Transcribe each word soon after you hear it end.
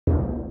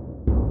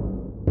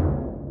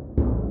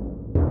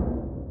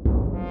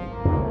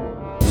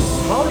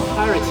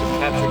pirates have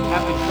captured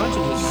Captain Crunch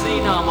and his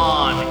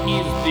Xenomon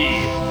is the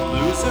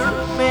loser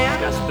man.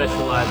 I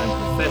specialize in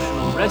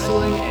professional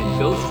wrestling and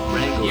ghost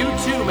wrangling. You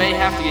too may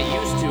have to get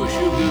used to a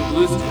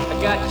shoe-biz.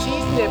 I got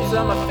cheese nips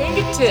on my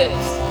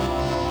fingertips.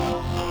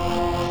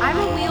 I'm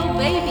a real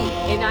baby,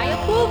 and I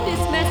approve this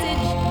message.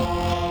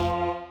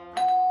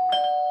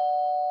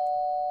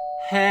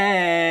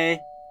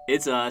 Hey,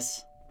 it's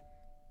us.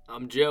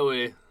 I'm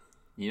Joey.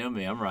 You know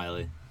me, I'm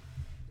Riley.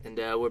 And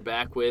we're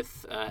back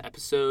with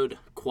episode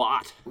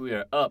quat. We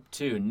are up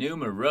to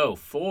numero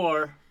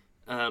 4.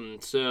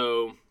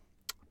 So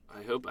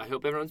I hope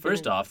everyone's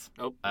First off,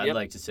 Oh, I'd yep.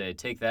 like to say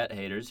take that,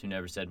 haters who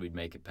never said we'd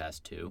make it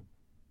past 2.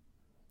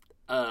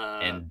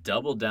 And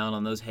double down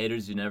on those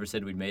haters who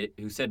said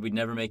we'd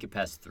never make it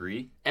past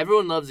 3.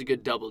 Everyone loves a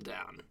good double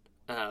down.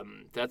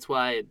 That's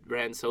why it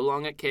ran so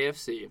long at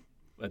KFC.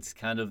 That's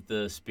kind of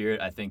the spirit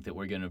I think that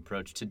we're going to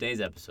approach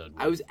today's episode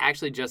with. I was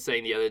actually just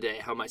saying the other day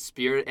how my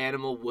spirit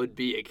animal would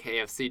be a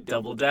KFC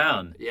double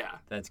down. Yeah.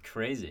 That's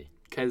crazy.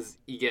 Because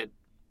you get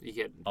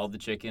all the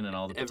chicken and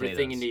all the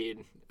everything potatoes. you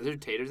need. Are there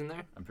taters in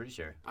there? I'm pretty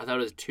sure. I thought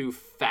it was 2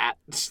 fat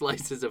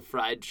slices of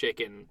fried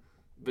chicken,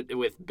 but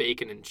with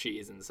bacon and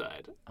cheese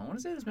inside. I want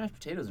to say there's mashed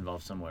potatoes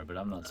involved somewhere, but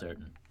I'm not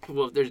certain.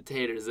 Well, if there's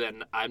taters,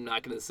 then I'm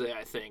not going to say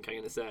I think. I'm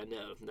going to say I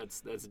know.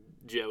 That's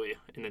Joey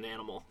and an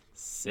animal.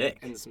 Sick.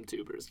 And some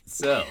tubers.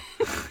 So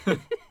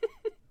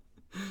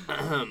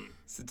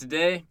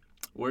today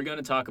we're going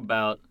to talk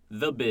about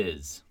the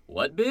biz.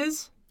 What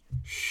biz?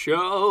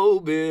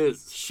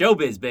 Show-biz.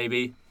 Show-biz,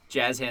 baby.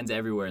 Jazz hands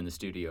everywhere in the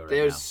studio right now.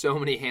 There's so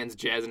many hands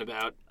jazzing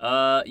about.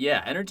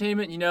 Yeah,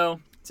 entertainment,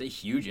 it's a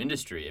huge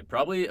industry. It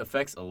probably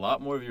affects a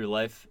lot more of your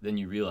life than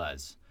you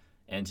realize.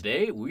 And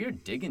today, we are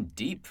digging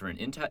deep for an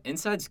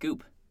inside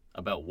scoop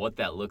about what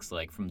that looks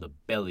like from the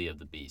belly of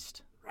the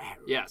beast.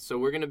 Yeah, so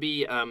we're going to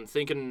be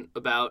thinking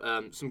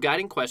about some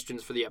guiding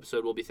questions for the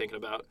episode we'll be thinking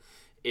about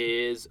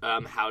is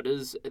how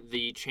does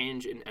the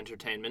change in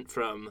entertainment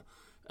from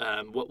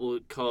what we'll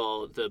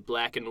call the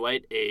black and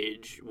white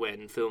age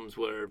when films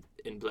were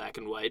in black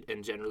and white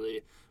and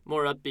generally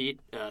more upbeat,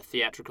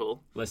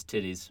 theatrical. Less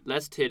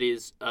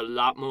titties, a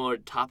lot more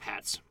top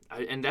hats.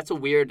 And that's a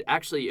weird,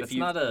 actually, that's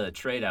not a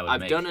trade I would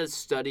I've make. done a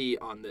study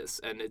on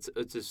this, and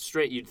it's a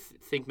straight, you'd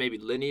think maybe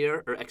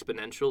linear or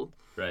exponential.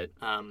 Right.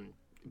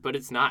 But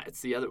it's not.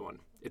 It's the other one.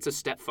 It's a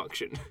step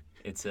function.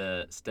 It's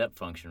a step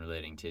function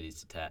relating titties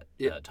to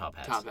top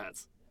hats. Top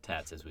hats.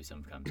 Tats, as we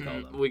sometimes call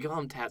them. We call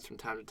them tats from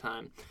time to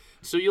time.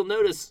 So you'll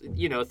notice,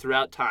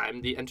 throughout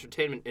time, the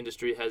entertainment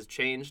industry has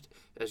changed,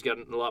 has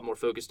gotten a lot more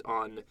focused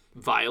on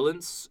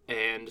violence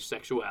and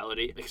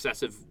sexuality,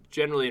 excessive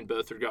generally in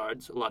both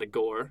regards, a lot of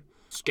gore,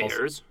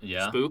 scares,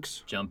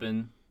 spooks.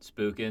 Jumping,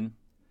 spooking.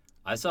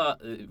 I saw,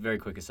 very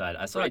quick aside,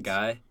 a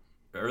guy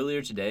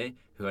earlier today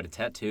who had a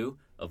tattoo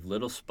of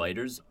little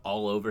spiders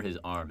all over his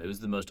arm. It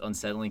was the most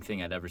unsettling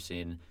thing I'd ever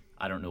seen.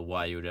 I don't know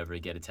why you would ever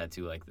get a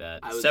tattoo like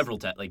that. Several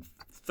like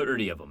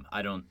 30 of them.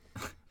 I thought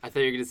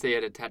you were going to say he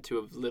had a tattoo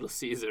of Little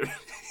Caesar.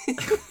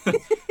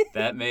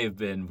 That may have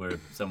been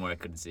somewhere I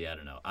couldn't see. I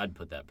don't know. I'd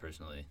put that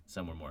personally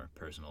somewhere more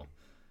personal.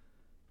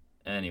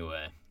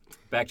 Anyway,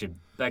 back to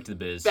the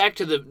biz. Back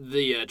to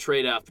the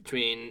trade-off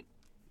between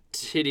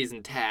titties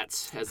and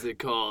tats, as they're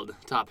called,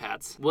 top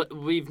hats. What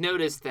we've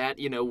noticed that,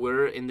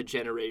 we're in the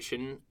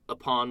generation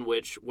upon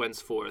which,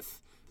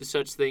 henceforth,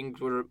 such things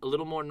were a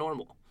little more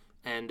normal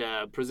and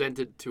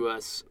presented to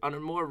us on a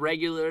more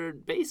regular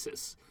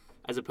basis,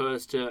 as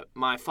opposed to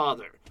my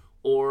father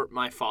or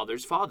my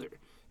father's father,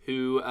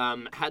 who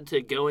had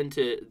to go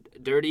into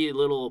dirty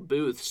little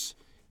booths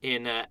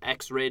in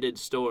X-rated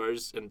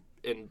stores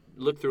and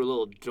look through a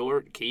little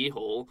door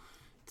keyhole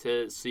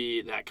to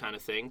see that kind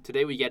of thing.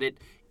 Today we get it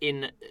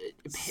in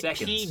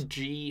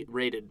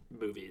PG-rated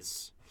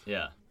movies.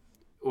 Yeah.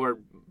 Or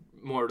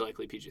more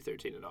likely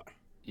PG-13 and R.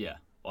 Yeah.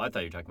 Well, I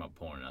thought you were talking about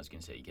porn. I was going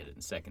to say you get it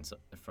in seconds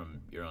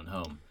from your own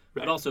home.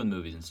 Right. But also in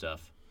movies and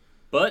stuff.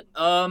 But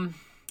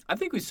I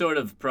think we sort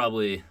of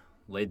probably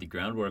laid the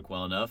groundwork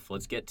well enough.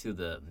 Let's get to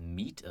the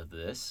meat of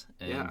this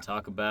and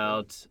talk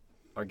about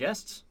our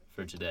guests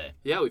for today.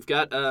 Yeah, we've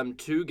got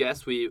 2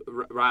 guests. We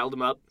riled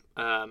them up.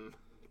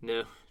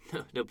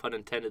 No pun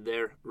intended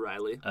there,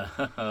 Riley.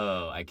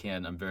 Oh, I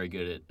can. I'm very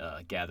good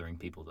at gathering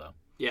people, though.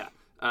 Yeah.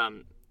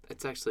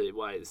 It's actually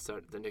why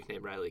the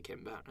nickname Riley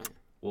came about, right?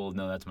 Well,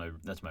 no, that's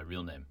my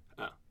real name.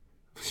 Oh.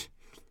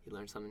 You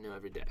learn something new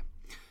every day.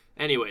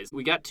 Anyways,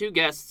 we got 2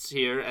 guests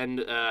here,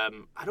 and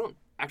I don't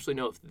actually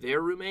know if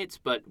they're roommates,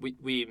 but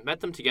we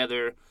met them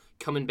together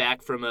coming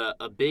back from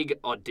a big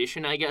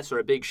audition, I guess, or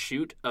a big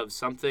shoot of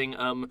something.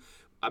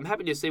 I'm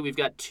happy to say we've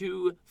got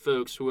 2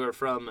 folks who are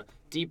from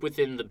deep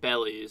within the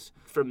bellies,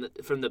 from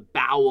the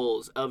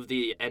bowels of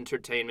the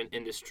entertainment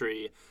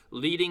industry,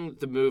 leading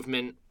the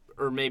movement,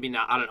 or maybe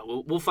not. I don't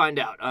know. We'll find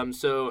out.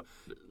 So,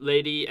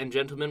 lady and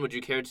gentlemen, would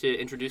you care to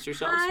introduce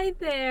yourselves? Hi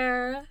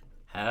there.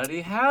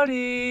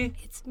 Howdy.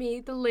 It's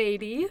me, the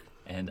lady.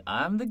 And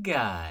I'm the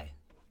guy.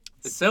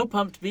 So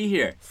pumped to be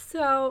here.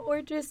 So,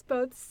 we're just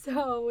both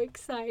so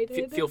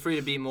excited. Feel free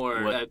to be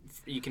more,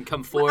 you can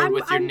come forward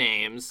with your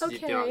names.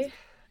 Okay.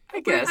 I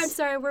guess. I'm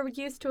sorry, we're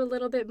used to a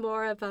little bit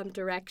more of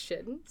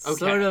direction. Okay.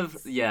 Sort of,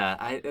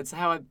 yeah. That's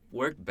how I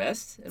work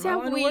best in That's my how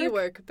line of we work.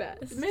 work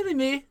best. Mainly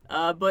me,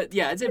 but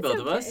yeah, I'd say both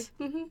of Okay. us.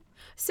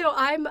 So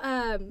I'm,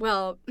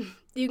 well,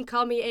 you can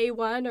call me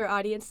A1 or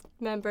audience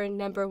member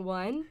number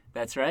 1.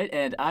 That's right,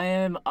 and I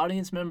am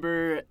audience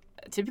member.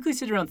 Typically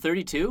sit around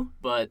 32,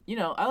 but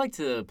I like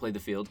to play the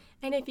field.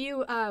 And if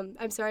you,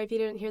 I'm sorry if you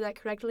didn't hear that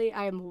correctly,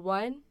 I am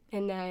 1,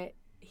 and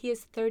he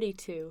is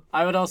 32.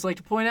 I would also like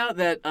to point out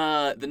that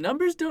the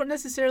numbers don't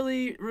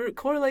necessarily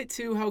correlate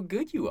to how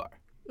good you are.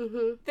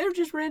 They're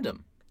just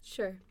random.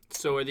 Sure.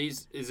 So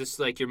is this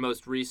like your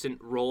most recent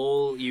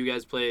role? You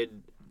guys played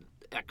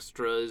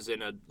extras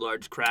in a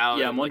large crowd?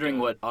 Yeah, I'm wondering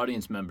like what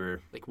audience member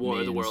like War of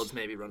the means. Worlds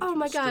maybe run Oh through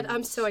my the God,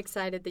 I'm streets. so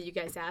excited that you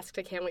guys asked.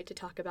 I can't wait to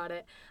talk about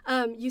it.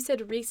 You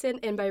said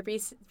recent, and by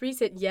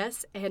recent,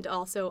 yes, and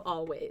also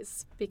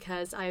always,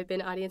 because I have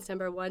been audience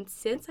number 1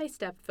 since I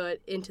stepped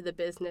foot into the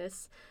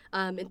business.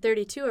 And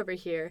 32 over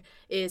here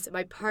is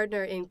my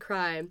partner in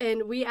crime.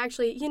 And we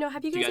actually,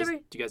 have you Do guys you ever...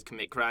 guys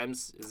commit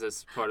crimes? Is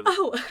this part of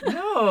Oh,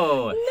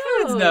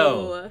 No, heavens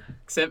no.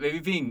 Except maybe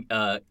being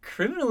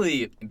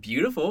criminally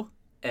beautiful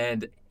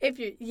and If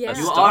you, yeah. You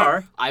You Star.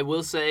 are. I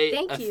will say.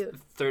 Thank you.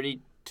 32.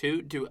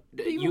 you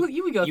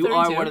would go You 32.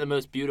 are one of the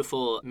most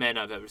beautiful men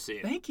I've ever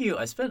seen. Thank you.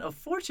 I spent a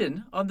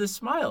fortune on this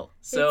smile,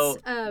 so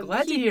It's,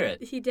 glad to hear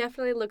it. He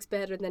definitely looks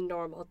better than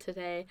normal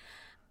today.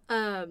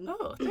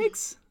 Oh,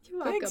 thanks. You're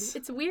welcome. Thanks.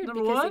 It's weird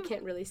Number because one. I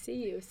can't really see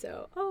you.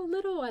 So,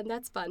 little one,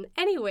 that's fun.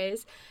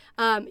 Anyways,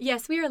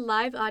 yes, we are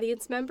live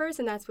audience members,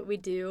 and that's what we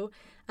do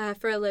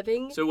for a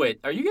living. So wait,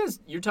 are you guys?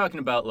 You're talking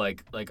about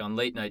like on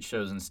late night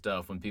shows and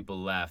stuff when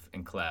people laugh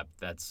and clap.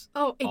 That's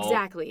Oh,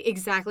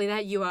 exactly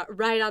that. You are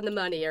right on the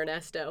money,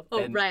 Ernesto. Oh,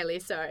 And- Riley,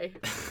 sorry.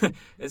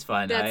 it's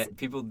fine. That's-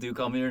 People do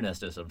call me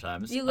Ernesto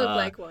sometimes. You look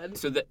like one.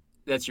 So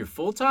that's your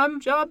full time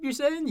job? You're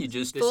saying you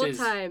just This Full is-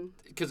 time.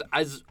 Because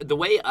as the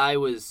way I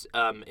was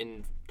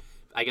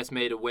I guess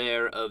made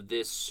aware of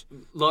this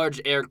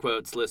large air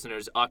quotes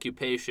listeners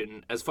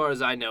occupation, as far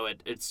as I know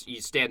it's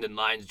you stand in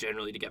lines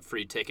generally to get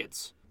free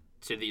tickets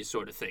to these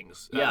sort of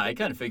things. Yeah, I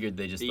kind of figured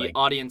they just the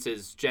audience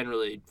is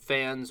generally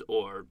fans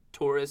or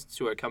tourists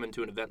who are coming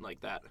to an event like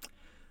that.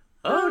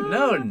 Oh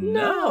no.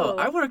 no.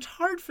 I worked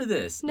hard for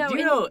this. No, you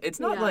and- know, it's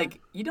not yeah.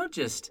 like you don't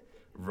just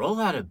roll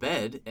out of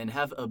bed and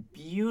have a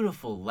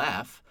beautiful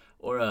laugh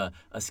or a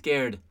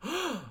scared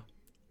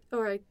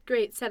Or a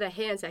great set of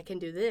hands that can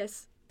do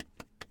this.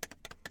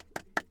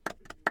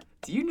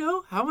 Do you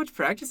know how much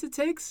practice it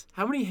takes?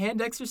 How many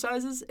hand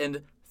exercises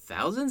and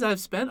thousands I've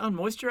spent on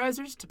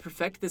moisturizers to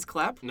perfect this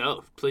clap?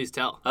 No, please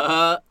tell.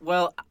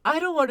 Well, I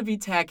don't want to be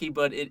tacky,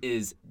 but it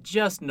is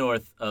just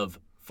north of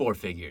 4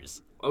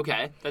 figures.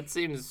 Okay, that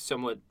seems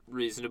somewhat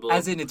reasonable.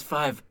 As in, it's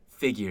 5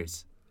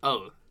 figures.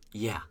 Oh,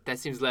 Yeah, that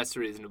seems less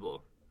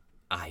reasonable.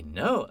 I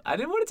know. I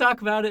didn't want to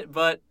talk about it,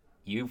 but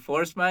you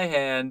forced my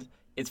hand.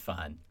 It's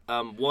fine.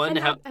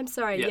 I'm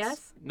sorry,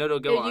 yes? No,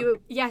 go on.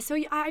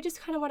 I just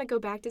kind of want to go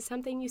back to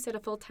something. You said a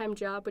full-time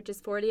job, which is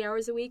 40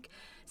 hours a week.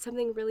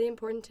 Something really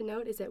important to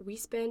note is that we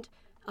spend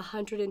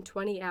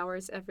 120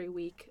 hours every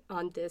week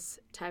on this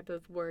type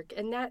of work.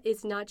 And that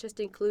is not just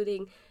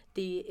including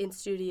the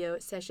in-studio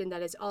session,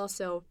 that is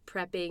also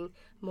prepping,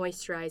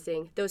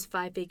 moisturizing, those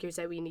 5 figures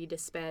that we need to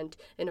spend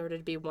in order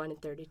to be 1 in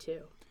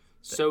 32.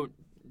 So,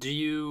 do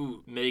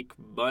you make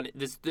money?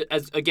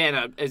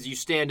 As you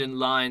stand in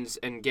lines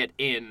and get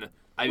in,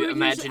 I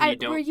imagine you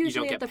don't We're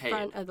usually get at the paid.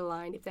 front of the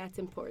line, if that's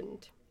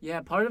important.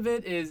 Yeah, part of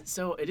it is,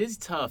 so it is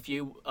tough.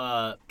 You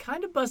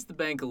kind of bust the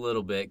bank a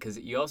little bit because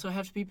you also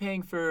have to be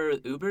paying for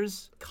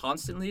Ubers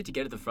constantly to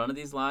get at the front of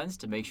these lines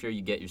to make sure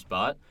you get your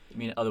spot. I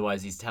mean,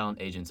 otherwise these talent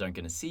agents aren't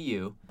going to see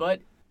you.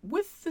 But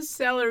with the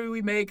salary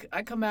we make,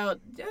 I come out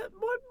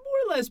more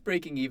or less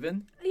breaking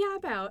even. Yeah,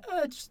 about.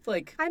 Just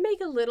like I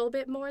make a little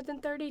bit more than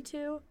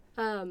 32.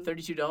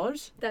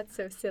 $32? That's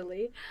so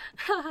silly.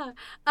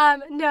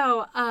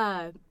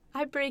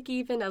 I break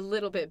even a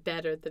little bit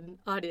better than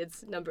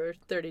audience number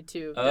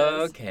 32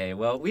 does. Okay,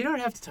 well, we don't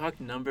have to talk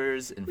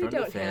numbers in front of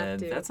don't the have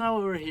fans. to. That's not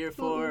what we're here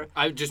for.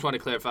 I just want to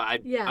clarify.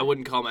 Yeah. I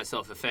wouldn't call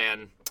myself a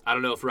fan. I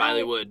don't know if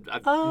Riley would.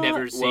 I've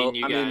never seen well,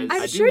 you I mean, guys.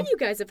 I'm I sure do- you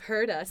guys have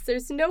heard us.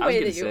 There's no was way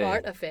gonna that you say-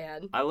 aren't a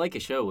fan. I like a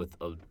show with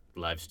a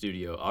live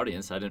studio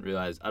audience. I didn't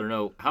realize. I don't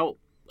know how.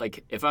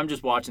 Like, if I'm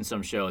just watching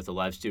some show with a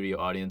live studio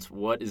audience,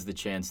 what is the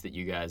chance that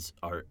you guys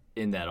are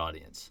in that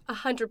audience?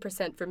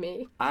 100% for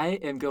me. I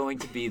am going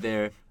to be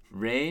there,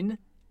 rain,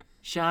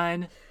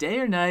 shine, day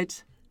or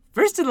night.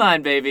 First in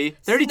line, baby.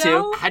 32.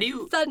 Snow, How do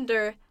you?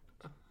 thunder,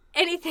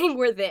 anything,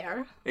 we're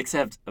there.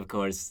 Except, of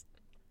course,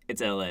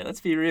 it's LA.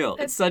 Let's be real.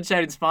 It's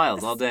sunshine and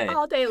smiles all day.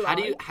 All day long.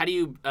 How do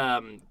you?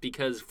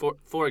 Because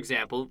for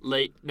example,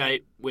 late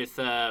night with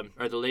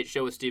or the Late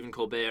Show with Stephen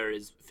Colbert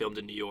is filmed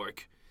in New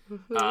York.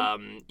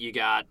 You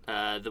got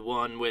the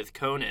one with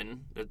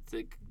Conan. That's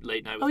the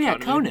Late Night with Oh yeah,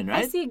 Conan. Conan,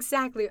 I right? see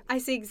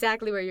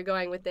exactly where you're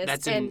going with this.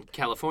 That's and in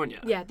California.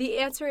 yeah, the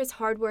answer is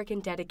hard work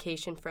and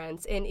dedication,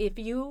 friends. And if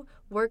you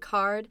work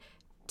hard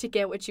to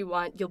get what you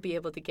want, you'll be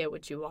able to get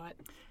what you want.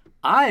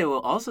 I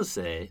will also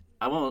say,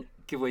 I won't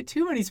give away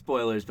too many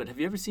spoilers, but have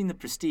you ever seen The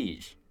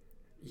Prestige?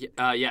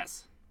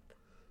 Yes.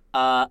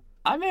 I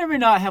may or may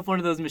not have one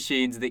of those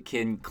machines that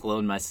can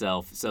clone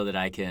myself so that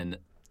I can.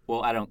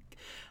 Well, I don't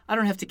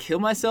have to kill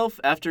myself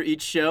after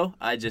each show.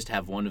 I just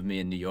have one of me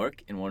in New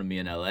York and one of me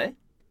in LA.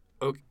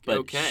 But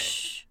Okay.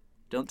 Shh,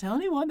 don't tell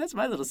anyone. That's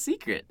my little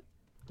secret.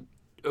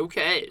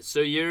 Okay, so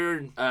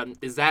you're,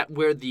 is that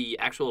where the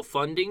actual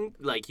funding,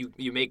 like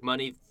you make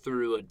money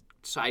through a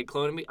side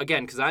cloning?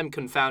 Again, because I'm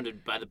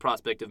confounded by the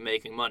prospect of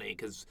making money,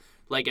 because,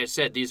 like I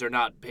said, these are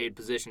not paid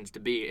positions to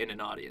be in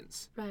an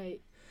audience. Right.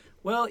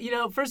 Well,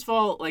 first of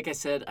all, like I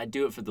said, I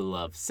do it for the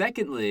love.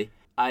 Secondly,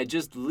 I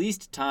just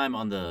leased time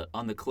on the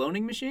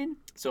cloning machine,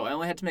 so I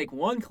only had to make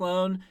one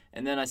clone,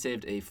 and then I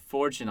saved a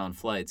fortune on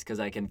flights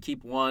because I can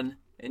keep one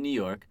in New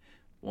York,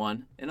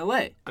 one in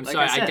LA. I'm like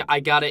sorry, I said. I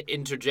gotta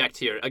interject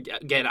here.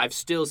 Again, I've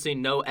still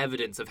seen no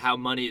evidence of how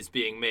money is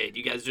being made.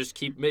 You guys just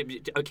keep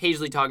maybe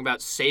occasionally talking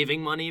about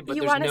saving money, but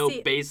there's no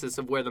basis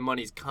of where the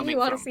money's coming from. You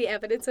want to see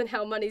evidence on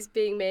how money's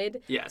being made?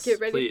 Yes, Get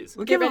ready. please.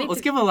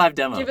 Let's give him a live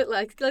demo.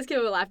 Let's give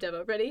him a live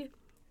demo. Ready?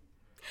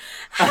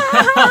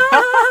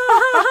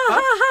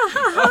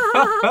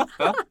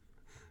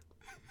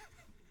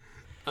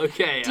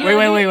 Okay.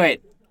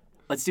 Wait.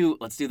 Let's do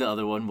the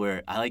other one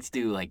where I like to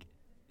do like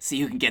see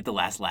who can get the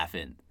last laugh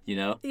in.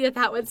 Yeah,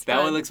 that one's fun.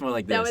 That one looks more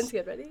like this. That one's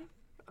good. Ready?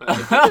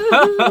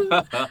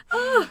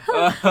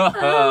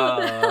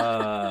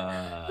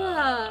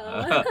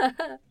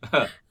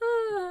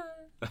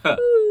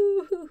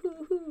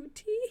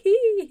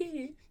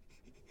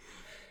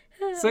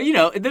 So,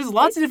 there's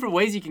lots of different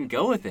ways you can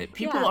go with it.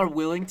 People Yeah. are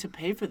willing to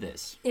pay for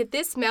this. If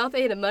this mouth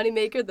ain't a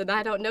moneymaker, then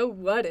I don't know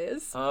what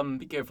is.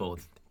 Be careful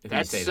if you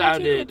That say that.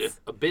 sounded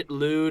a bit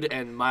lewd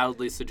and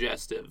mildly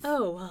suggestive.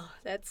 Oh, well,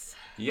 that's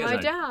You my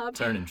guys aren't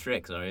job. turning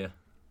tricks, are you?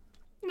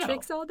 No.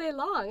 Tricks all day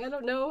long. I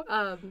don't know.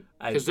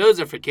 Because those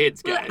are for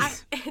kids, Well,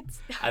 guys.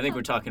 I think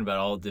we're talking about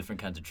all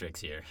different kinds of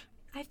tricks here.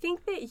 I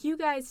think that you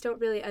guys don't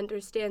really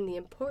understand the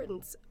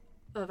importance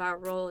of our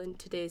role in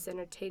today's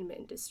entertainment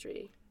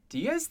industry. Do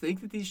you guys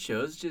think that these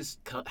shows just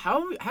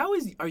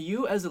are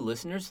you as a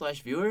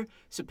listener/viewer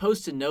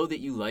supposed to know that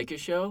you like a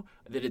show,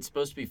 that it's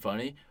supposed to be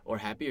funny or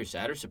happy or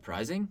sad or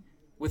surprising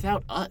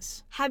without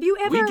us? Have you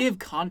ever We give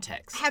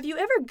context. Have you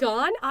ever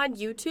gone on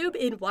YouTube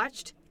and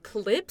watched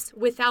clips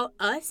without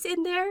us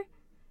in there?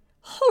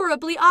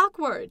 Horribly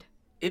awkward.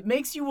 It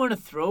makes you want to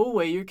throw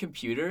away your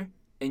computer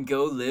and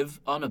go live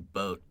on a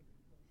boat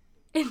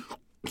And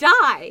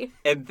die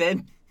and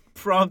then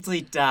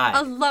promptly die.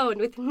 alone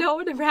with no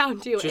one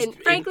around you. Just And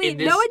frankly, in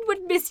this- no one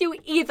would miss you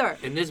either.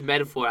 In this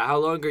metaphor, how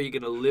long are you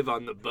going to live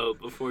on the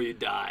boat before you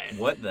die?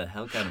 What the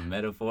hell kind of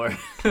metaphor?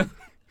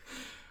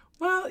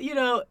 Well,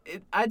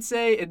 I'd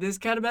say in this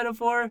kind of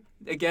metaphor,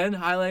 again,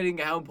 highlighting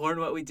how important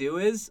what we do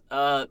is,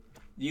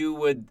 you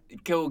would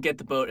go get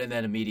the boat and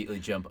then immediately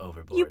jump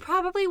overboard. You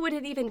probably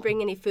wouldn't even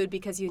bring any food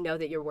because you know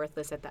that you're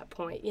worthless at that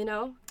point,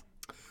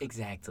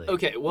 Exactly.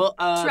 Okay, well,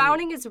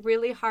 Drowning is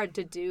really hard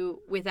to do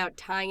without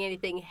tying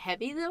anything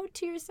heavy, though,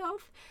 to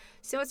yourself.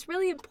 So it's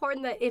really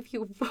important that if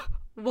you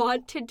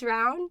want to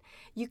drown,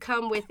 you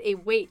come with a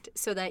weight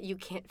so that you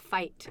can't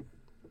fight.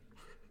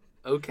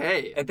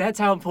 okay. And that's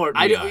how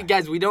important we are.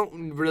 Guys, we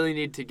don't really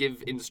need to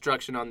give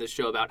instruction on this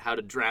show about how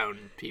to drown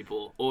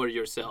people or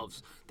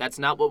yourselves. That's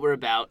not what we're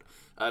about.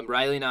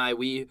 Riley and I,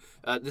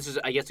 this is,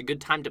 I guess, a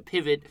good time to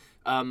pivot.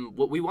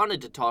 What we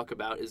wanted to talk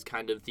about is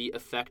kind of the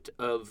effect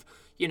of,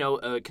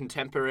 a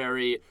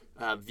contemporary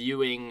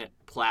viewing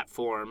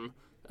platform,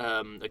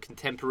 a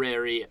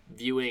contemporary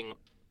viewing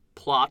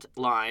plot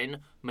line,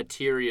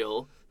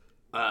 material,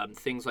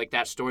 things like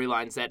that,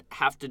 storylines that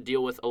have to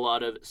deal with a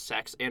lot of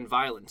sex and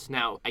violence.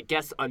 Now, I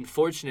guess,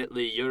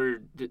 unfortunately,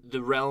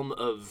 the realm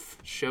of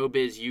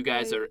showbiz you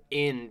guys are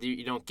in,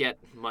 you don't get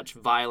much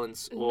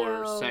violence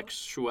or No.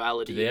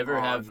 sexuality. Do they ever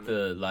on- have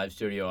the live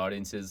studio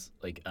audiences?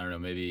 Like, I don't know,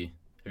 maybe...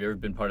 Have you ever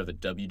been part of a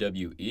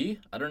WWE?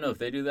 I don't know if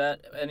they do that.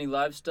 Any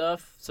live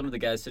stuff? Some of the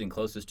guys sitting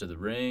closest to the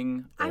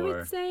ring? Or...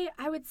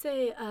 I would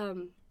say,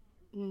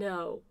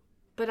 no.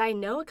 But I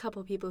know a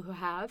couple people who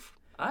have.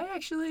 I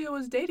actually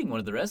was dating one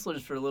of the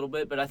wrestlers for a little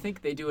bit, but I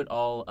think they do it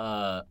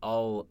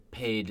all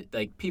paid.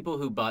 Like, people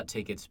who bought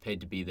tickets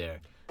paid to be there.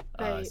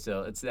 Right.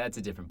 So that's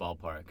a different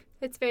ballpark.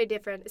 It's very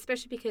different,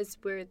 especially because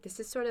this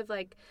is sort of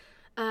like,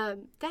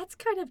 that's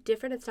kind of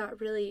different. It's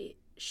not really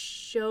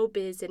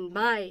showbiz in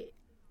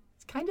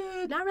It's kind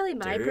of not really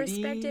my dirty.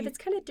 perspective. It's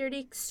kind of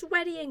dirty,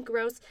 sweaty, and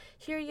gross.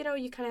 Here, you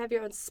kind of have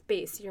your own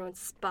space, your own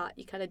spot.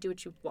 You kind of do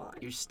what you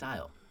want. Your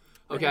style.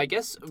 Okay, I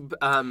guess...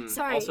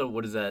 Sorry. Also,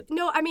 what is that?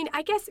 No, I mean,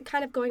 I guess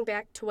kind of going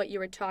back to what you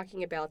were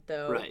talking about,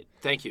 though. Right.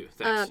 Thank you.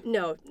 Thanks.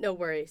 No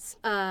worries.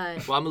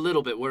 Well, I'm a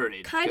little bit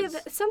worried. Kind of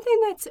 'cause- something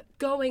that's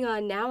going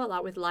on now a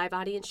lot with live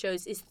audience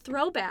shows is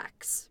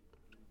throwbacks.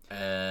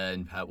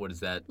 And what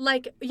is that?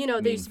 Like,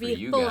 there used to for be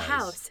you Full guys?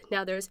 House.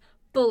 Now there's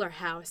Fuller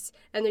House.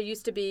 And there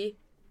used to be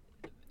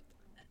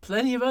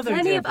Plenty of other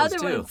plenty of examples,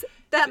 other too. ones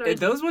that are... And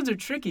those ones are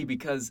tricky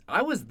because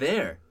I was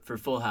there for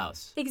Full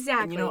House.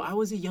 Exactly. And, I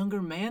was a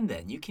younger man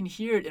then. You can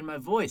hear it in my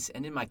voice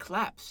and in my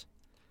claps.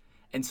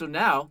 And so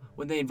now,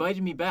 when they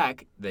invited me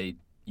back,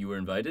 you were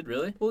invited,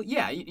 really? Well,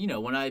 yeah, you know,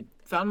 when I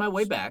found my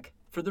way back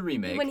for the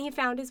remake. When he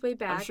found his way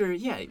back. I'm sure,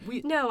 yeah.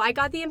 No, I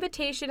got the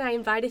invitation. I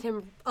invited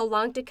him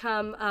along to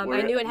come. I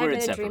knew it had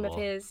been a dream of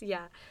his.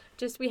 Yeah.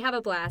 Just, we have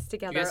a blast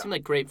together. You guys seem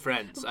like great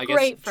friends. I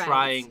Great guess friends.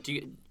 trying,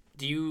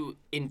 do you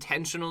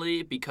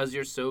intentionally, because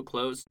you're so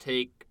close,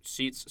 take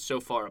seats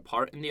so far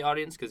apart in the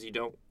audience because you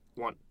don't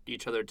want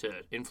each other to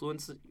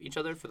influence each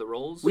other for the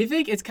roles? We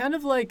think it's kind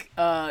of like,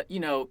 you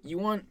know, you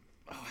want,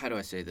 how do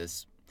I say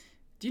this?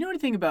 Do you know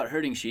anything about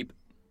herding sheep?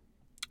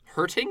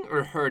 Hurting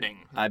or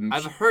herding?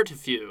 I've hurt a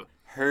few.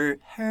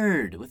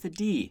 Herd with a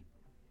D.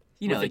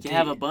 You know, like you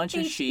have a bunch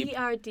of sheep.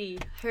 H-E-R-D.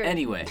 Herd.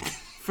 Anyway,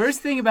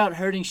 first thing about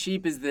herding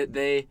sheep is that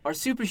they are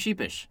super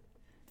sheepish.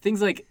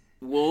 Things like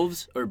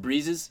wolves or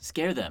breezes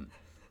scare them.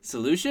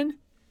 Solution?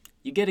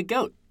 You get a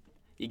goat.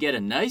 You get a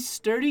nice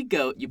sturdy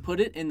goat, you put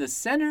it in the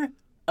center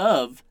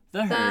of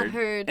the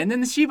herd, and then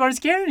the sheep aren't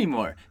scared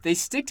anymore. They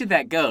stick to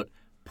that goat.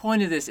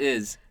 Point of this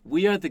is,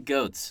 we are the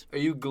goats. Are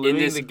you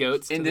gluing the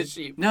goats to the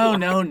sheep?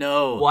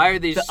 No. Why are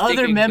they The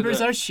other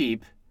members are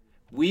sheep.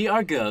 We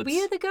are goats.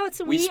 We are the goats.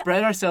 We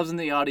spread ourselves in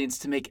the audience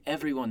to make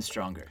everyone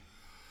stronger.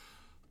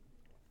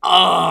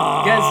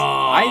 Oh,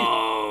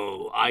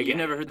 Guys, you've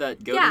never heard that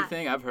goating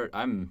thing? I've heard.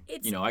 I grew up on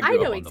the farm. I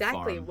know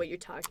exactly what you're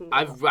talking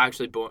about. I've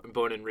actually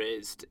born and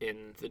raised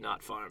in the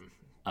not farm.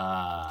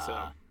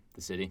 The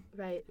city.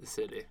 Right. The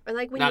city. Or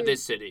like when not you're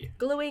this city.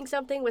 gluing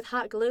something with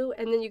hot glue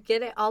and then you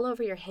get it all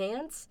over your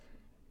hands.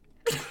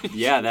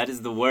 Yeah, that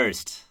is the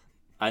worst.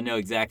 I know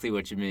exactly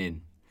what you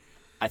mean.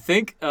 I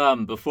think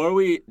before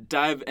we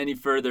dive any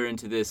further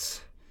into this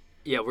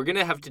we're going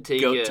to have to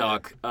take goat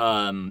talk,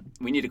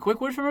 we need a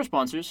quick word from our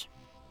sponsors,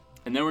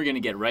 and then we're going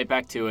to get right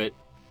back to it.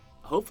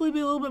 Hopefully be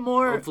a little bit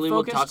more Hopefully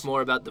we'll talk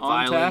more about the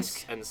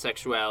violence and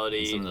sexuality.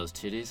 And some of those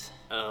titties.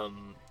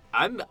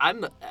 I'm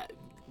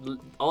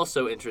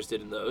also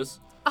interested in those.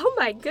 Oh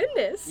my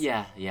goodness.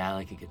 Yeah, I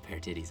like a good pair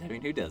of titties. I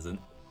mean, who doesn't?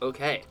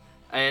 Okay.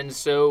 And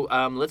so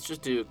let's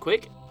just do a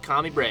quick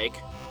commie break.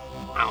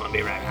 I want to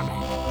be right back.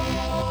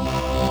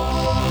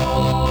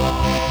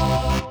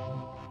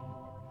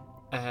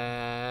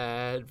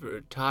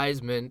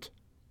 Advertisement.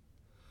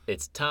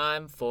 It's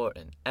time for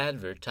an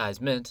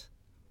advertisement.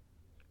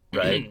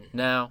 Right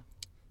now.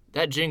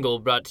 That jingle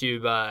brought to you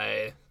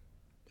by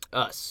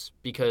us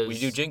because we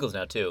do jingles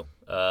now too.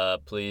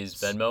 Please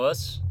Venmo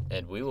us,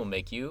 and we will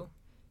make you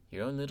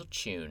your own little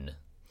tune.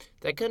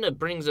 That kind of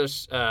brings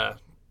us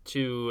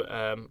to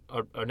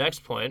our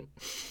next point,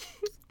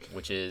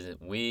 which is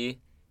we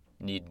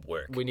need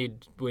work. We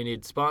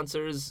need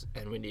sponsors,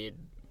 and we need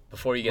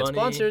before you get money.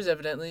 Sponsors,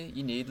 evidently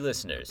you need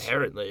listeners.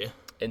 Apparently.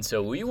 And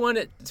so we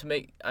wanted to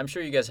make. I'm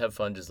sure you guys have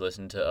fun just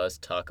listening to us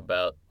talk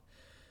about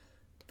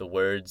the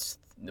words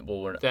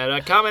that are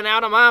coming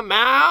out of my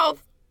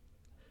mouth.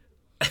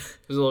 There's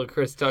a little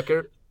Chris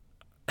Tucker.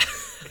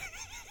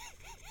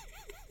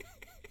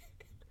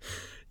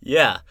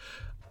 Yeah,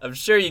 I'm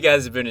sure you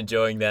guys have been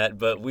enjoying that,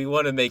 but we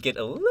want to make it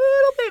a little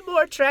bit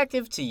more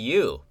attractive to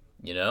you,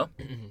 you know?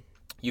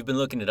 You've been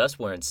looking at us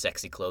wearing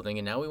sexy clothing,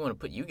 and now we want to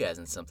put you guys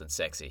in something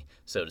sexy,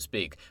 so to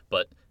speak.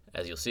 But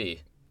as you'll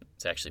see,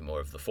 it's actually more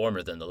of the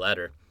former than the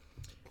latter.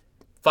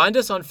 Find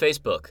us on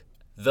Facebook,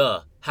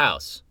 The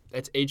House.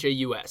 That's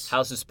H-A-U-S.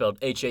 House is spelled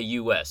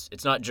H-A-U-S.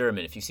 It's not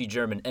German. If you see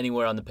German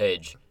anywhere on the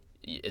page,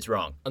 it's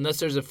wrong. Unless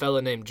there's a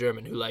fella named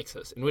German who likes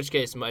us, in which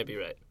case it might be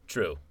right.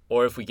 True.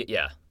 Or if we get,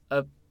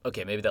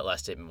 okay, maybe that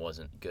last statement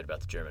wasn't good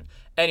about the German.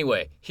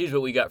 Anyway, here's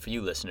what we got for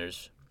you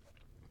listeners.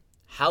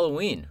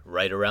 Halloween,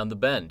 right around the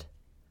bend.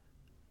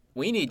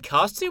 We need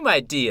costume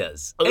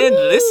ideas and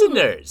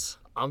listeners.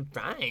 I'm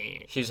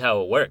fine. Here's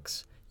how it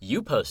works.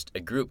 You post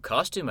a group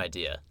costume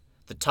idea.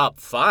 The top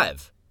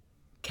 5,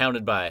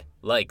 counted by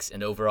likes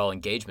and overall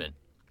engagement.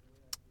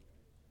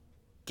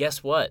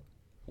 Guess what?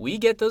 We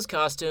get those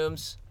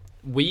costumes.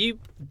 We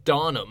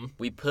don them.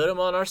 We put them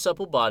on our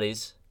supple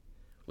bodies.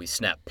 We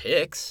snap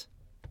pics.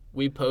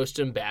 We post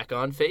them back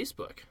on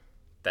Facebook.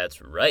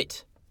 That's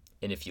right.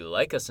 And if you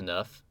like us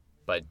enough,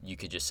 but you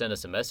could just send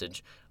us a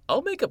message,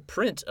 I'll make a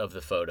print of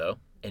the photo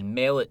and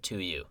mail it to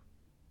you.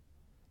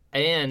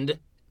 And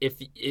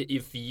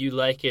if you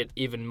like it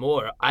even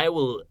more, I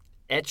will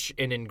etch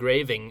an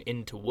engraving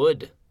into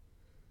wood.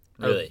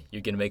 Really?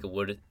 You're going to make a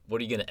wood?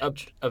 What are you going to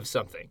etch? Of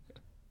something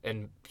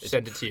and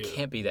send it to you. It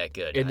can't be that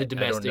good. In the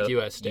domestic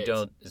U.S. states. You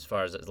don't, as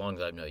long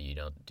as I know, you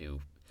don't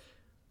do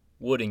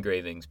wood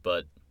engravings,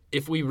 but...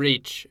 If we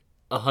reach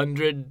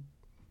 5...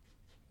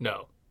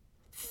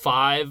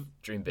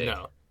 Dream big.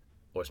 No.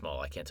 Or small.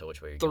 I can't tell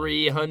which way you're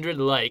 300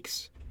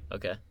 likes.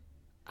 Okay.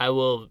 I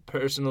will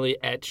personally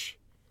etch...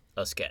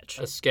 A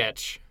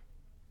sketch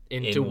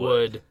into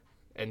wood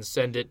and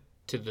send it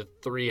to the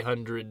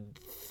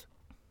 300th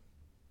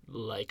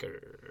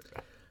liker.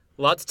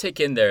 A lot to take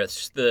in there.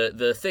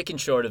 The thick and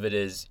short of it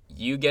is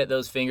you get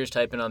those fingers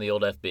typing on the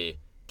old FB,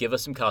 give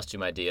us some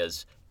costume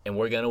ideas, and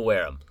we're going to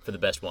wear them for the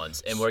best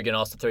ones. And we're going to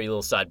also throw you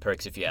little side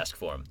perks if you ask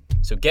for them.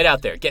 So get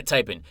out there, get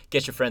typing,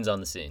 get your friends on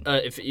the scene.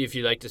 If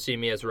you'd like to see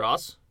me as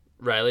Ross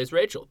Riley is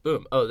Rachel.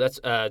 Boom. Oh, that's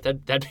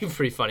that'd be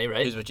pretty funny,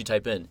 right? Here's what you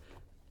type in.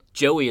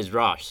 Joey is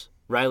Ross.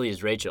 Riley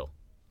is Rachel.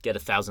 Get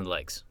 1,000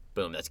 likes.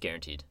 Boom, that's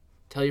guaranteed.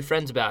 Tell your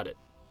friends about it.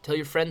 Tell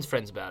your friends'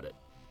 friends about it.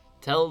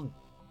 Tell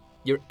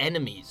your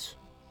enemies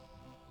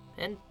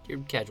and your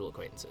casual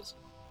acquaintances.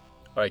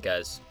 All right,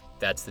 guys,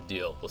 that's the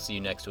deal. We'll see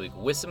you next week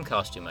with some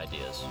costume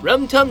ideas.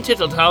 Rum tum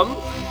tittle tum.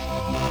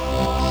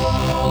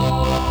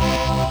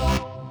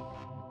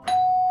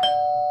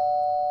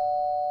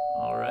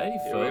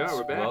 Alrighty, Here we folks. are,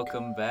 we're back.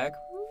 Welcome back.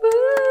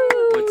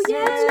 What's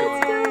going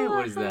on?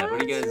 What is that? What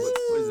do you guys?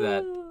 What is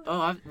that?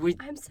 Oh,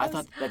 I'm so I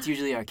thought that's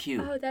usually our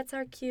cue. Oh, that's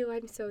our cue.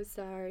 I'm so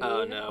sorry.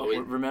 Oh no.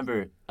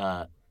 Remember,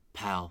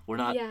 pal, we're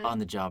not Yeah. on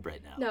the job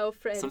right now. No,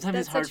 friends. Sometimes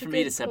that's it's hard such a for me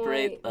to good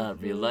separate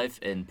point. real life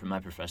and my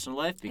professional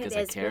life because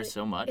I is care really-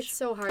 so much. It's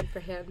so hard for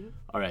him.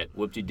 All right,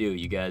 whoop-de-doo.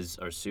 You guys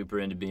are super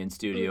into being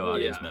studio Mhm.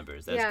 audience Yeah.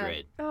 members. That's yeah.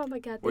 great. Oh my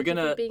God. We're Thank you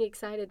gonna- for being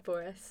excited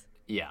for us.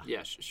 Yeah.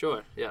 Yeah,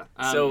 sure. Yeah.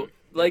 So,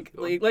 like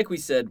go on. like we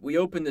said, we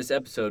opened this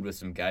episode with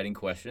some guiding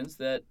questions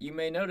that you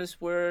may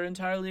notice were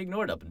entirely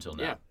ignored up until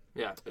now.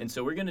 Yeah. And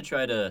so we're going to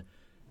try to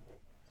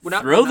We're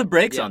not- throw we're the not-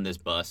 brakes yeah. on this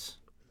bus.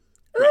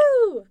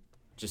 Ooh!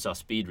 Just saw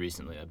Speed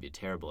recently. That'd be a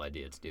terrible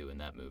idea to do in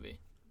that movie.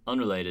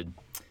 Unrelated.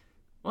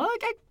 Well,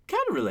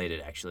 kind of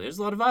related, actually. There's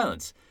a lot of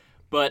violence.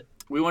 But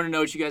we want to know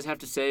what you guys have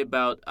to say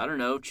about, I don't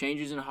know,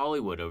 changes in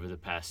Hollywood over the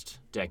past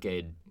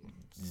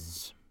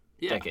decades.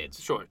 Yeah.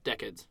 Decades. Sure,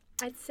 decades.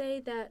 I'd say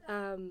that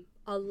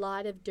a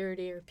lot of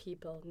dirtier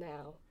people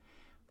now.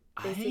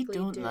 I Basically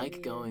don't like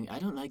dirtier. going. I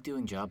don't like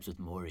doing jobs with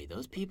Maury.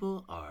 Those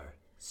people are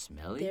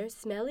smelly. They're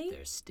smelly.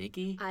 They're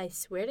sticky. I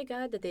swear to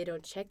God that they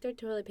don't check their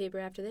toilet paper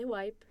after they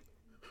wipe.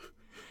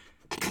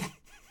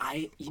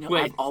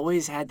 Wait. I've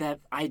always had that.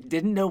 I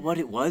didn't know what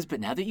it was, but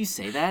now that you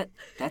say that,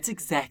 that's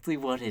exactly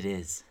what it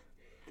is.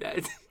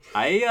 I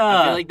I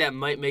feel like that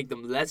might make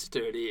them less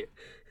dirty.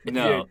 if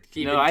no, you're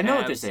keeping I know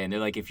what they're tabs. saying. They're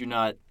like, if you're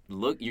not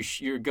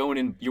you're going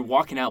in, you're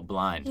walking out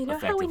blind. You know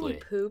how when effectively. you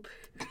poop,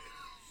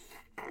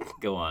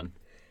 Go on.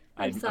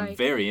 I'm sorry. I'm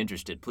very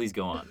interested. Please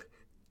go on.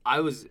 I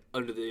was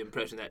under the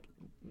impression that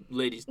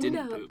ladies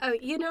didn't no. poop. Oh,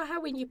 you know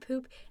how when you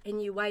poop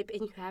and you wipe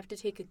and you have to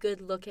take a good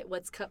look at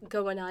what's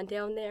going on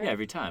down there, Yeah,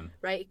 every time.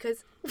 right?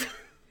 Because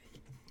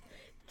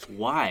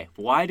Why?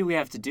 Why do we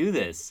have to do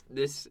this?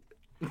 This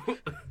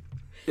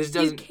this you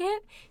doesn't.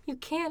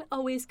 can't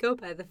always go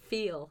by the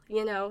feel,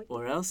 you know.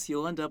 Or else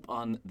you'll end up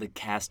on the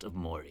cast of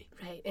Maury.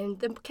 Right, and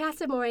the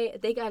Casamore,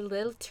 they got a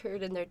little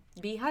turd in their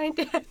behind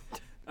it.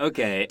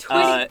 Okay.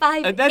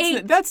 25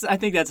 that's I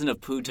think that's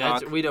enough poo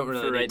talk We don't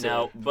really for right need to-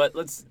 now. But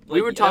let's.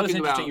 We were that was talking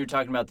interesting. about- You were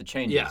talking about the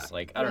changes. Yeah.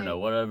 Like I don't know,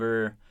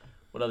 Right.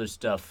 what other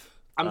stuff.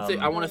 I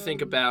want to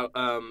think about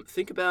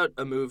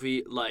a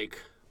movie like,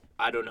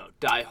 I don't know,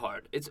 Die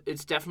Hard.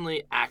 It's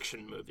definitely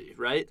action movie,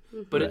 right?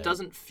 But Right. it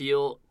doesn't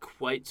feel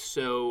quite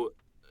so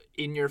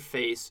in your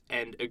face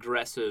and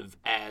aggressive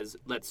as,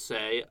 let's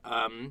say,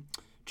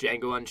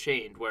 Django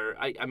Unchained, where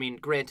I mean,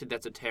 granted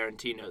that's a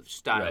Tarantino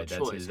style Right.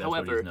 That's choice. what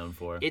However, he's known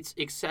for. it's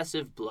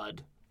excessive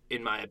blood,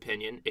 in my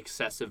opinion,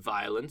 excessive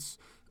violence.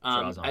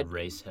 Draws on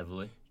race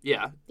heavily.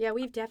 Yeah, Yeah,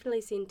 we've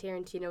definitely seen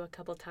Tarantino a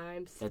couple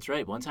times. That's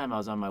right. One time I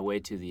was on my way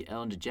to the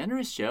Ellen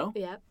DeGeneres show,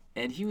 Yeah.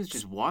 and he was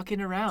just walking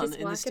around Just in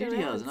the walking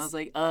studios, around. and I was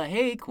like,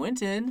 "Hey,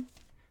 Quentin."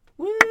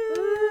 Woo!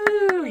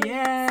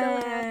 Yeah.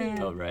 So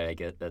happy. Oh, right. I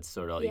guess that's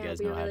sort of all Yeah, you guys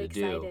we know were how to really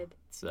do. excited.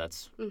 So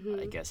that's,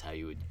 I guess, how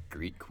you would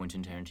greet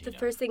Quentin Tarantino. The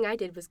first thing I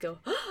did was go,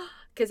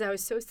 because I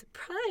was so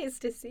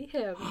surprised to see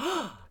him.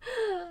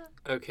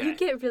 okay. You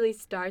get really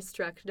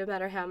starstruck no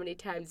matter how many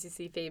times you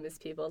see famous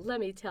people, let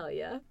me tell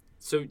you.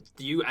 So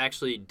you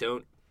actually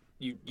don't,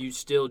 you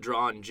still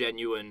draw on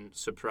genuine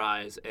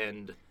surprise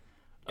and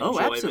Oh,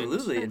 enjoyment.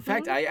 absolutely. In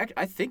fact,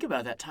 I think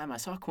about that time I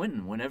saw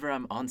Quentin whenever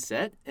I'm on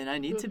set and I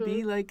need to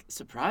be like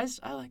surprised.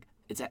 I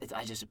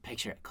just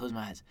picture it, close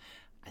my eyes.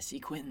 I see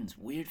Quentin's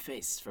weird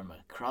face from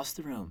across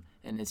the room,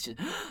 and it's just,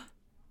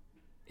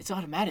 it's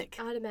automatic.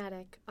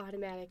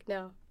 Automatic.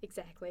 No,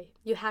 exactly.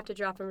 You have to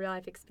draw from real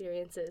life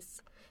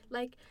experiences.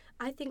 Like,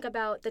 I think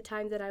about the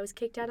time that I was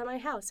kicked out of my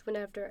house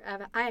whenever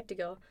I have to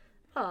go,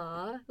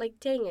 aw, like,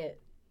 dang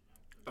it.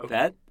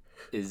 That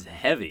is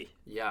heavy.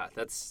 Yeah,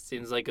 that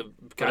seems like a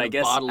But kind I of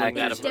guess bottling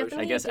that actors, emotion.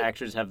 I guess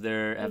actors have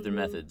their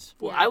methods.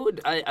 Well,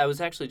 Yeah. I was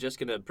actually just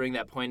gonna bring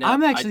that point up. I'm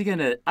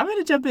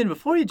gonna jump in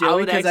before you, Joey,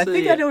 would because I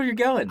think actually- I know where you're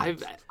going.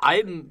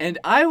 I'm And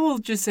I will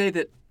just say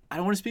that I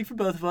don't want to speak for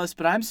both of us,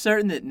 but I'm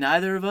certain that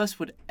neither of us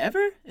would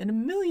ever in a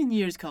million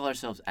years call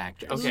ourselves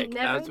actors. okay.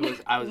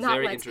 I was Not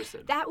very once.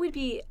 interested. That would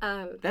be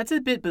That's a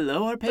bit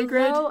below our pay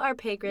grade. below our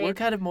pay grade. We're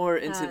kind of more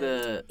into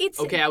the. It's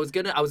Okay, I was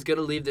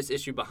gonna leave this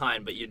issue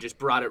behind, but you just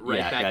brought it right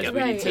Yeah, back guys, up.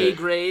 we need to- Pay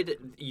grade,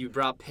 you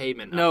brought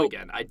payment No. up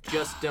again. I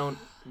just don't.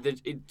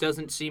 It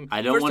doesn't seem.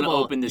 I don't First want of to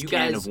all, open this you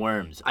can guys- of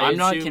worms. I I'm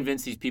not assume-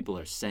 convinced these people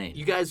are sane.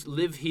 You guys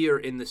live here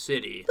in the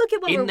city. Look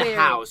at what in we're the wearing.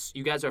 house.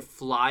 You guys are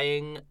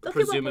flying at what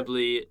we're-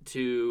 presumably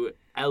to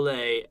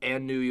LA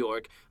and New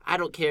York. I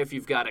don't care if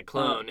you've got a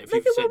clone. If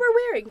Look you've at said what we're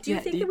wearing. Do you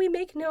Yeah, think that we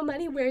make no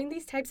money wearing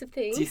these types of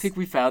things? Do you think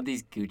we found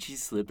these Gucci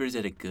slippers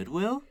at a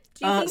Goodwill?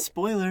 Do you think,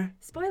 Spoiler.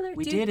 spoiler,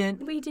 We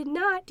didn't. We did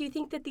not. Do you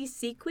think that these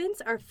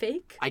sequins are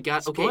fake? I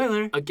got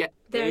Spoiler. Again,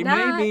 They're They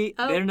not. may be.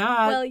 Oh, They're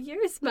not. Well,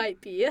 yours might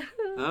be.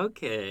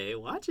 Okay,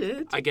 watch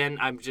it. again,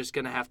 I'm just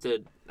gonna have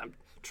to. I'm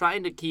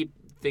trying to keep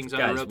things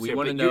Guys, on ropes we here.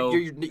 wanna But know-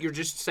 you're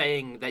just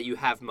saying that you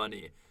have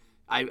money.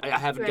 I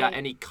haven't got Right.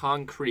 any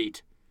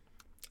concrete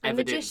A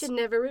evidence. magician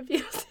never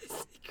reveals his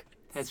secret.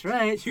 That's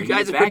right. You Bring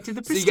guys it are back to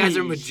the so prestige. you guys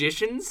are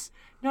magicians.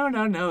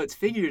 No, it's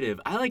figurative.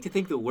 I like to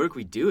think the work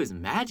we do is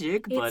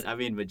magic, but It's- I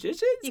mean,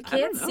 magicians? You I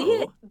can't don't see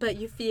know. it, but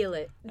you feel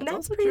it. That's That's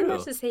also pretty true.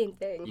 much the same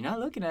thing. You're not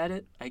looking at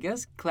it. I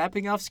guess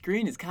clapping off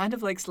screen is kind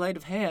of like sleight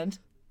of hand.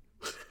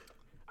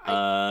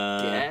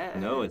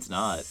 No, it's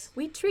not.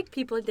 We trick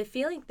people into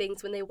feeling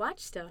things when they watch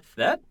stuff.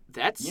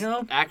 That's You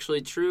know,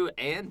 actually true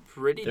and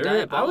pretty I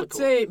diabolical. would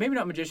say maybe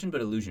not magician,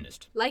 but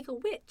illusionist. Like a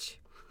witch.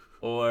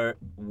 Or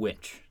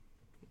witch.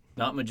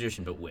 Not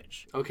magician, but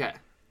witch. Okay.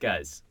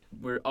 Guys,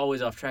 we're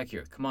always off track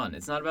here. Come on,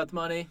 it's not about the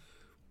money.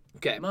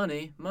 Okay.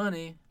 Money.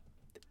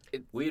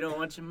 We don't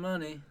want your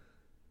money.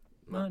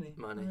 Money.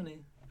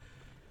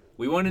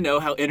 We want to know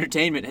how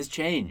entertainment has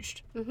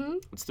changed. Mm-hmm.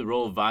 What's the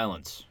role of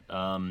violence?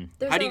 How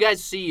do you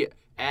guys see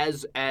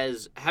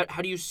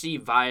how do you see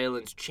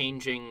violence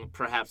changing,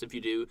 perhaps if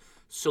you do,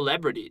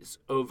 celebrities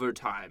over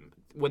time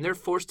when they're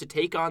forced to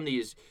take on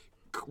these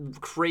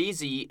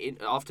crazy,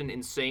 often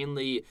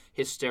insanely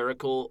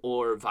hysterical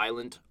or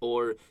violent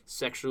or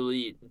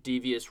sexually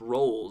devious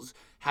roles?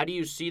 How do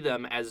you see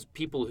them as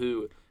people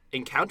who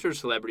encounter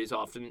celebrities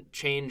often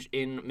change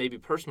in maybe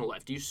personal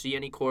life? Do you see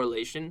any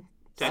correlation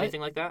to anything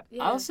like that?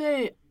 Yeah. I'll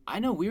say, I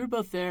know we were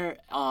both there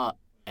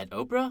at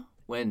Oprah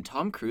when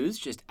Tom Cruise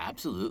just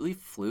absolutely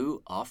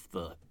flew off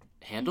the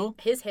handle.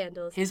 His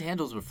handles. His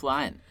handles were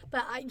flying.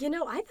 But, I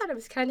thought it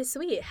was kind of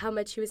sweet how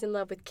much he was in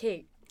love with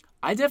Kate.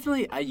 I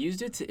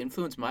used it to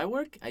influence my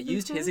work. I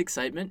used his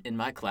excitement in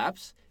my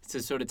claps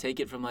to sort of take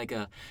it from like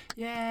a,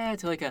 yeah,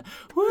 to like a,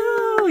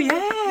 woo,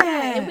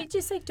 yeah. And we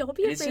just don't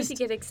be And it's afraid to just-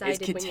 get it's excited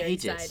when you're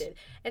contagious. excited.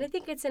 And I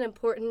think it's an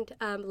important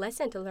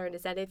lesson to learn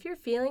is that if you're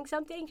feeling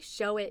something,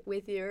 show it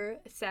with your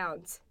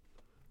sounds.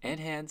 And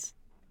hands.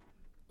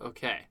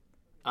 Okay.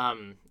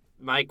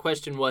 My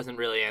question wasn't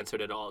really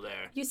answered at all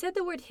there. You said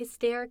the word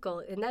hysterical,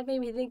 and that made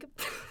me think of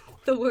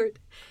the word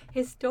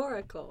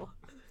historical.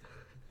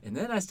 And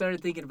then I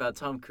started thinking about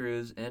Tom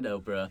Cruise and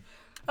Oprah.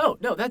 Oh,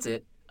 no, that's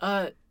it.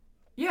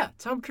 Yeah,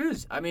 Tom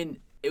Cruise. I mean,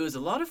 it was a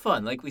lot of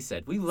fun, like we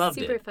said. We loved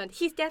Super it. fun.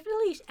 He's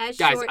definitely as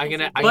Guys, short I'm as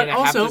gonna- he- I'm But gonna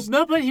also, have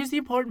to... but here's the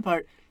important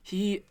part.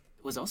 He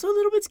was also a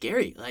little bit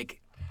scary.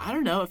 Like, I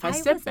don't know. If I I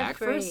step was back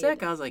for a afraid.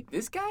 sec, I was like,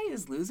 this guy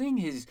is losing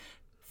his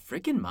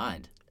freaking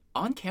mind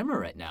on camera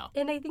right now.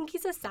 And I think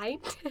he's a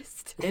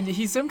scientist. And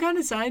he's some kind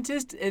of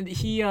scientist, and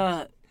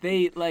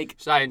they like.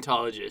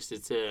 Scientologist.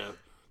 It's a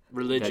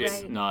religion.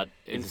 That's Right. not.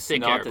 In It's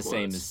thick not air the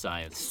same quotes. as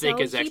science. Thick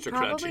So as extra he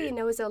probably crunchy.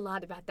 knows a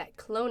lot about that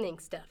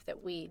cloning stuff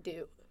that we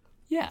do.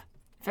 Yeah.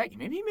 In fact,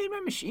 maybe he made my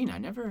machine. I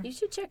never. You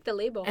should check the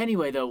label.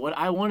 Anyway, though, what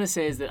I want to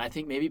say is that I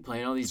think maybe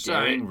playing all these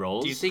Sorry, daring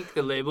roles. do you think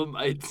the label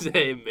might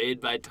say made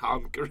by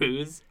Tom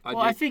Cruise? On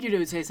Well, your... I figured it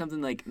would say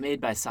something like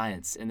 "made by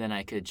science," and then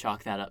I could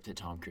chalk that up to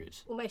Tom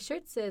Cruise. Well, my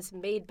shirt says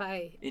made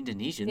by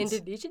Indonesians.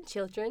 Indonesian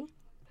children.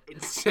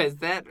 It says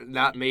that,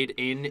 not made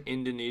in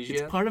Indonesia.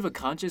 It's part of a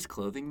conscious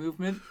clothing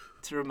movement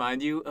to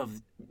remind you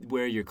of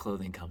where your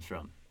clothing comes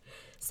from.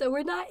 So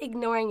we're not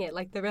ignoring it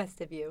like the rest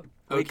of you.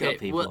 Wake Okay, up,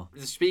 people. well,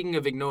 speaking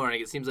of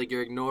ignoring, it seems like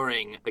you're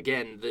ignoring,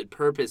 again, the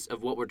purpose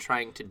of what we're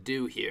trying to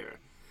do here.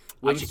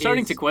 I'm Which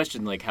starting is, to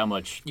question like how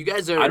much. You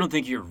guys are... I don't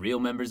think you're real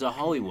members of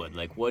Hollywood.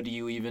 Like, what do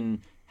you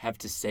even have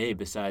to say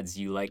besides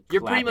you like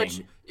You're clapping?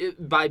 pretty much,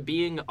 by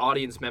being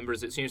audience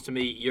members, it seems to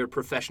me you're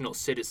professional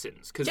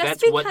citizens, because Just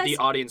that's what the because-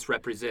 audience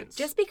represents.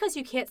 Just because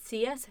you can't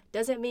see us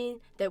doesn't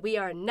mean that we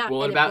are not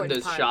well, an what about important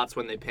those part. shots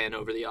when they pan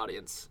over the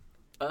audience?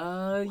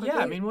 Yeah.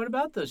 I mean, what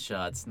about those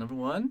shots? Number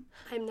one,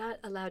 I'm not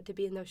allowed to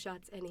be in those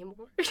shots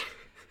anymore.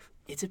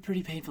 it's a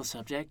pretty painful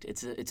subject.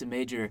 It's a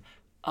major.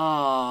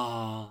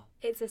 Oh.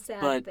 It's a sad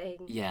But thing.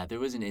 yeah, there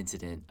was an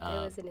incident,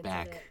 was an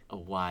back incident. a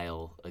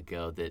while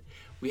ago that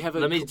we have a.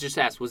 Let me just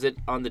ask, was it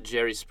on the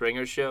Jerry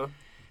Springer show?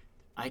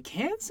 I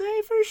can't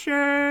say for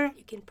sure,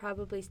 You can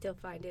probably still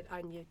find it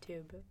on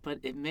YouTube. but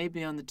it may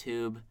be on the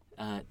tube.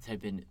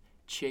 Type in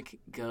 "chick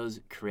goes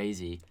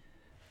crazy"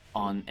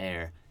 on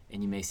air,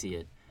 and you may see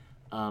it.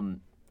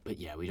 But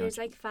yeah, we don't. There's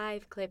like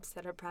 5 clips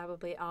that are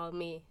probably all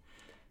me.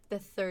 The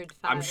third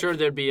 5. I'm sure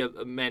there'd be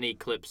many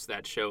clips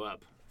that show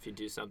up if you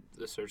do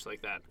the search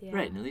like that. Yeah.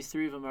 Right, and at least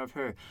 3 of them are of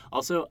her.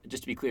 Also,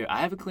 just to be clear, I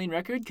have a clean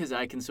record because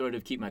I can sort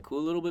of keep my cool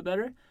a little bit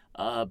better.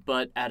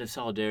 But out of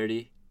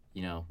solidarity,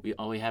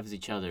 all we have is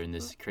each other in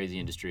this crazy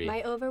industry.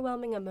 My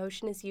overwhelming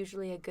emotion is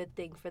usually a good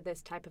thing for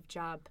this type of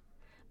job,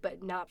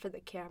 but not for the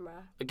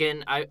camera.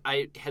 Again,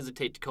 I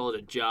hesitate to call it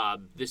a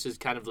job. This is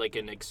kind of like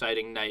an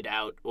exciting night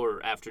out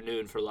or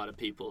afternoon for a lot of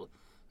people.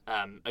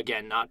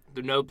 Again,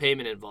 there's no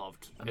payment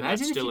involved. and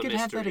that's Imagine if still you a could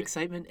have that mystery.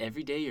 excitement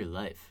every day of your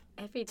life.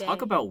 Every day.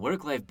 Talk about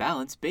work-life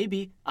balance,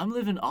 baby. I'm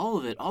living all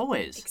of it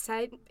always.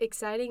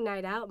 Exciting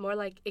night out, more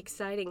like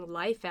exciting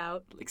life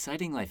out.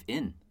 Exciting life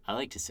in, I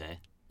like to say.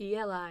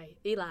 E-L-I.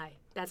 Eli.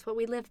 That's what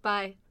we live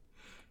by.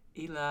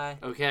 Eli.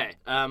 Okay.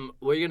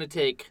 We're gonna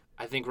take.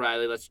 I think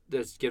Riley. Let's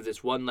give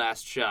this one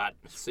last shot.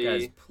 See,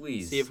 Guys,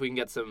 please. see if we can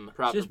get some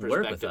proper Just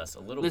perspective. work with us a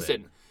little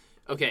Listen. bit.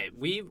 Okay,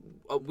 we have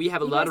a You lot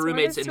guys of want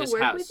roommates us in to this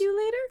work house. with you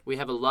later? We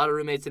have a lot of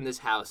roommates in this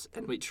house,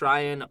 and we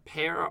try and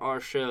pair our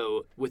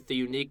show with the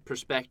unique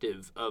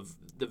perspective of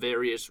the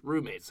various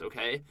roommates.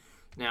 Okay.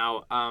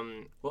 Now,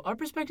 Well, our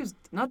perspective's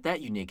not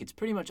that unique. It's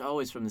pretty much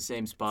always from the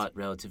same spot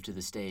relative to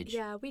the stage.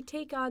 Yeah, we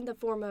take on the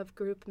form of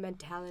group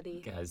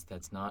mentality. Guys,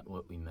 that's not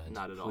what we meant.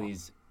 Not at all.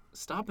 Please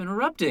stop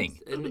interrupting.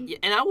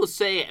 and I will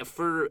say,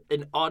 for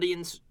an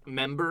audience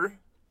member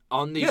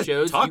on these You guys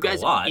shows, talk you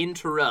guys a lot.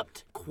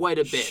 interrupt quite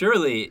a bit.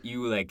 Surely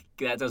you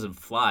that doesn't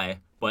fly,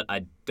 but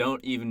I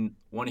don't even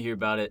want to hear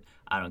about it.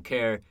 I don't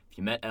care if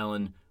you met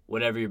Ellen,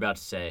 whatever you're about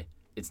to say.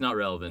 It's not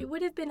relevant. It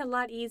would have been a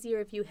lot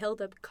easier if you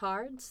held up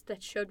cards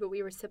that showed what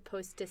we were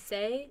supposed to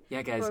say.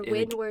 Yeah, guys, Or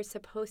when we're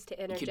supposed to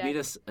you interject. could meet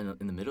us in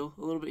the middle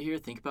a little bit here.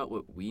 Think about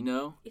what we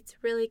know. It's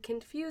really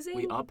confusing.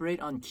 We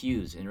operate on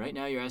cues, and right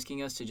now you're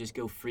asking us to just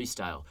go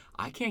freestyle.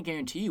 I can't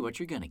guarantee you what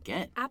you're going to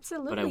get.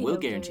 Absolutely. But I will no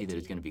guarantee that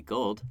it's going to be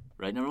gold.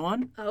 Right, number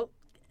one? Oh,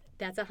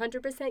 that's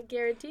 100%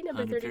 guarantee.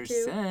 Number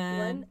 32.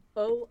 100%.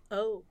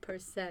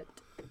 100%.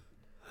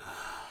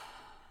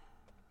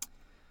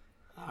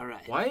 All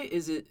right. Why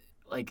is it,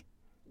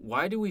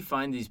 why do we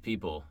find these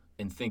people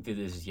and think that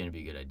this is going to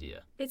be a good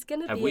idea? It's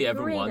going to Have be we a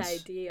ever great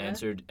once idea.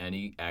 answered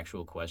any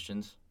actual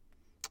questions?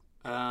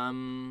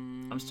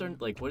 I'm starting,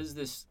 what is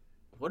this?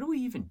 What are we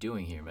even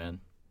doing here, man?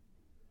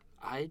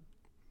 I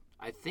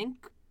think,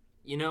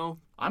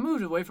 I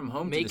moved away from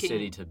home to the Making-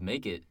 city to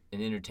make it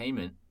an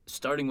entertainment,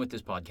 starting with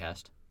this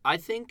podcast. I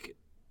think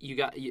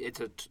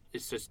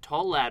it's this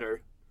tall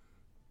ladder,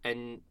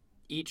 and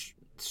each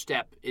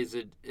step is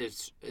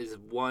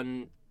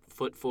 1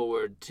 foot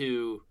forward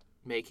to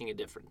making a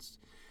difference.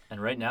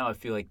 And right now, I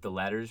feel like the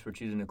ladders we're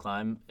choosing to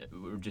climb,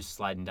 we're just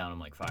sliding down them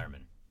like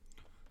firemen.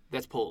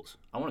 That's poles.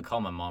 I want to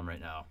call my mom right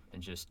now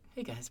and just,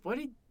 hey guys, why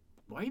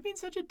are you being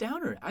such a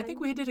downer? I think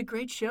we did a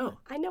great show.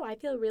 I know. I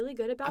feel really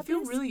good about I feel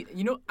this. really,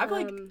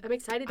 I'm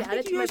excited to I add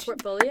it think to you my guys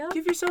should portfolio.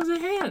 give yourselves a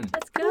hand.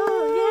 Let's go.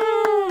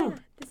 Woo! Yeah.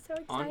 This is so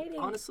exciting.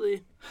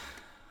 Honestly,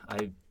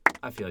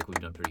 I feel like we've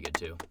done pretty good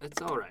too.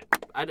 it's all right.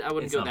 I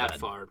wouldn't It's go not that bad.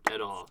 far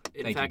at all.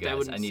 In Thank you, fact, I guys.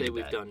 wouldn't I say needed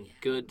we've that. done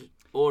good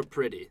or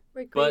pretty.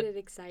 We're great But- and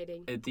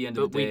exciting. At the end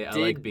But of the we day, I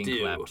like did being do-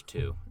 clapped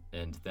too,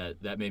 and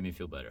that made me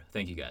feel better.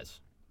 Thank you guys.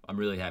 I'm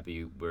really happy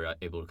you were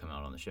able to come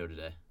out on the show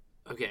today.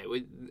 Okay,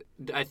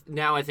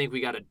 now I think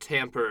we got to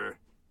temper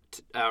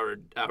our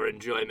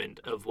enjoyment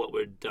of what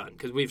we've done,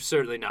 because we've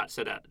certainly not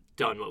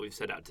done what we've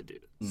set out to do.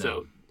 No.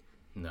 So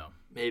No,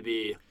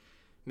 maybe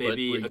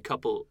we- a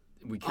couple.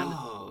 we kind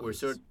of we're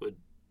sort. would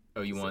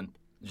Oh, you want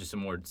just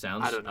some more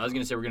sounds? I don't know. I was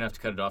gonna say we're gonna have to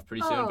cut it off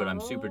pretty soon, but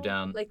I'm super Oh,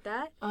 down. Like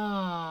that?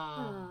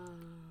 Ah.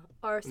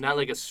 Or not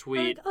like a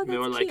sweet, oh, that's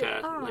more like cute.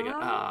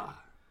 Ah.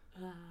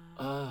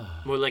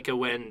 more like a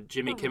when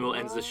Jimmy Kimmel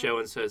ends the show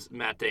and says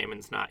Matt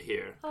Damon's not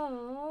here.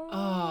 Oh.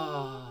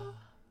 Ah.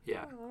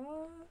 Yeah.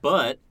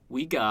 But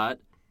we got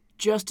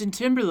Justin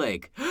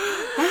Timberlake.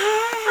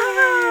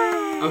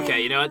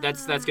 Okay, you know what?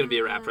 That's gonna be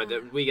a wrap right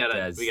there. We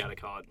Guys. gotta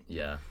call it.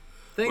 Yeah.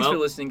 Thanks Well, for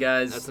listening,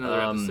 guys. That's another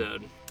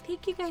episode.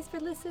 Thank you guys for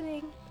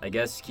listening. I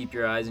guess keep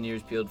your eyes and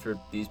ears peeled for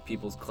these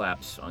people's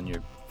claps on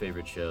your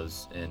favorite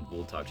shows, and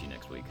we'll talk to you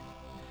next week.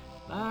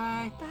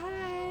 Bye.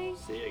 Bye.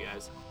 See you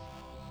guys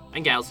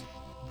and gals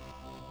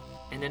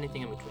and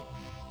anything in between.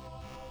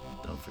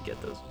 Don't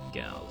forget those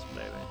gals,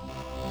 baby.